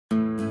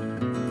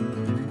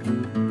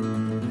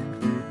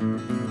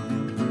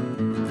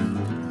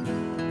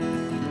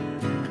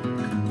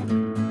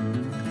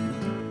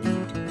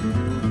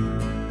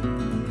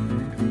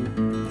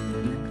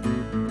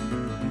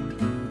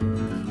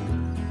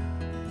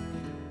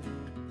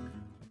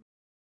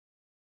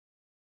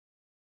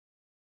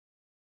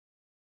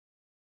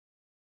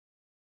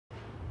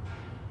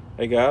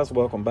Hey guys,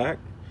 welcome back.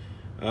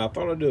 I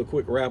thought I'd do a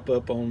quick wrap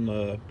up on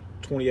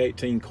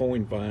 2018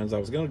 coin finds. I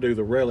was going to do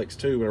the relics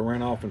too, but I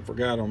ran off and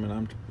forgot them, and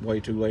I'm way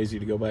too lazy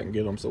to go back and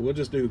get them. So we'll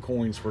just do the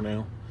coins for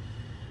now.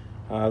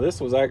 This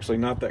was actually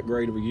not that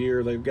great of a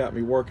year. They've got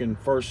me working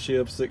first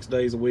shift 6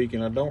 days a week,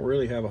 and I don't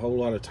really have a whole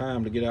lot of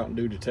time to get out and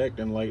do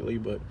detecting lately,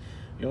 but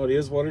you know, it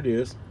is what it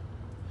is.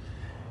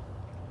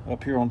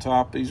 Up here on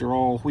top, these are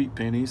all wheat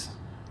pennies.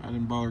 I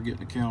didn't bother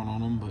getting a count on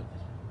them,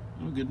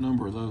 but a good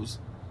number of those.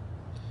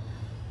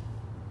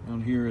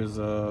 Down here is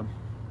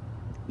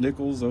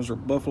nickels. Those are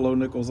buffalo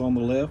nickels on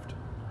the left.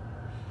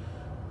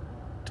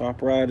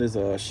 Top right is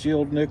a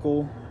shield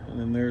nickel, and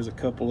then there's a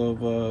couple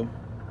of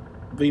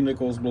V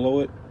nickels below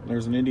it.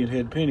 There's an Indian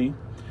head penny.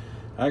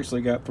 I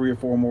actually got 3 or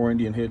 4 more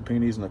Indian head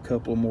pennies and a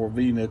couple of more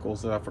V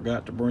nickels that I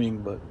forgot to bring,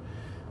 but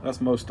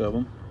that's most of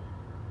them.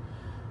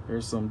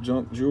 There's some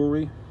junk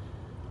jewelry.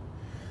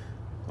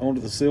 Onto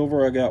the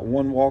silver, I got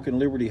 1 Walking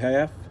Liberty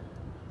half,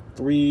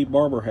 3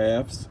 Barber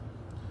halves,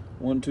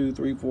 1, 2,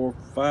 3, 4,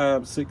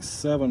 5, 6,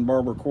 7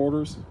 Barber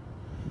quarters,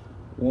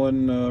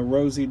 1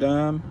 Rosie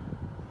dime,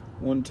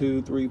 1,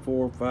 2, 3,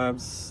 4,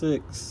 5,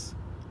 6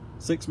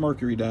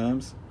 Mercury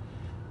dimes,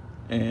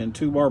 and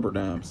 2 Barber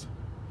dimes.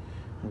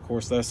 And of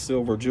course, that's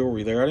silver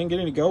jewelry there. I didn't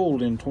get any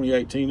gold in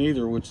 2018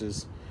 either, which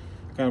is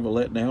kind of a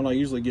letdown. I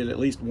usually get at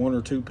least 1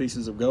 or 2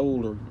 pieces of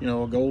gold, or you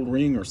know, a gold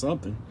ring or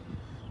something,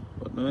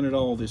 but none at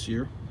all this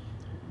year.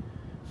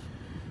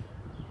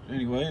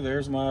 Anyway,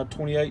 there's my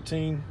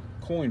 2018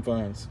 coin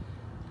finds.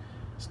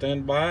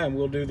 Stand by and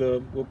we'll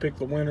pick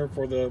the winner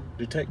for the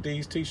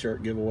Detectees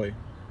t-shirt giveaway.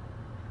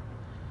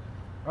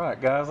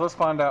 Alright guys, let's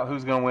find out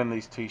who's going to win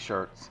these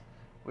t-shirts.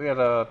 We had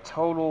a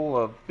total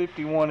of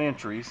 51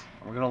 entries.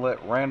 We're going to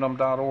let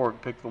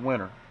random.org pick the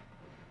winner.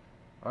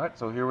 Alright,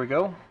 so here we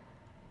go.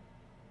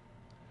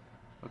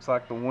 Looks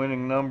like the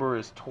winning number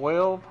is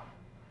 12.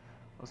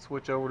 Let's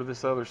switch over to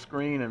this other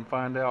screen and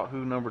find out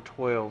who number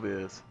 12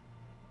 is.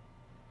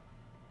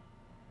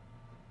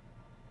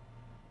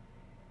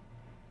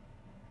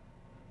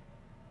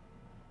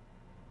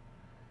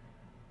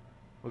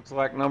 Looks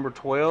like number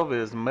 12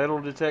 is Metal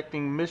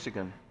Detecting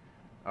Michigan.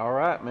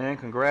 Alright, man,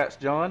 congrats,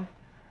 John.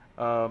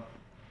 I'm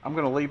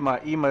going to leave my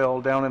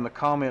email down in the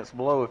comments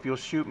below. If you'll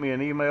shoot me an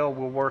email,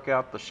 we'll work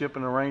out the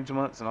shipping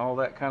arrangements and all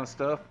that kind of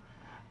stuff.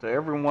 To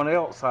everyone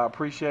else, I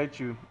appreciate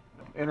you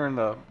entering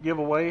the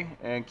giveaway,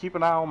 and keep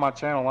an eye on my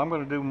channel. I'm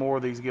going to do more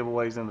of these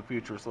giveaways in the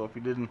future, so if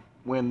you didn't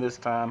win this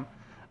time,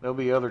 there'll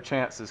be other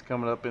chances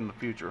coming up in the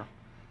future.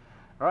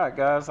 Alright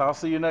guys, I'll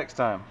see you next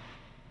time.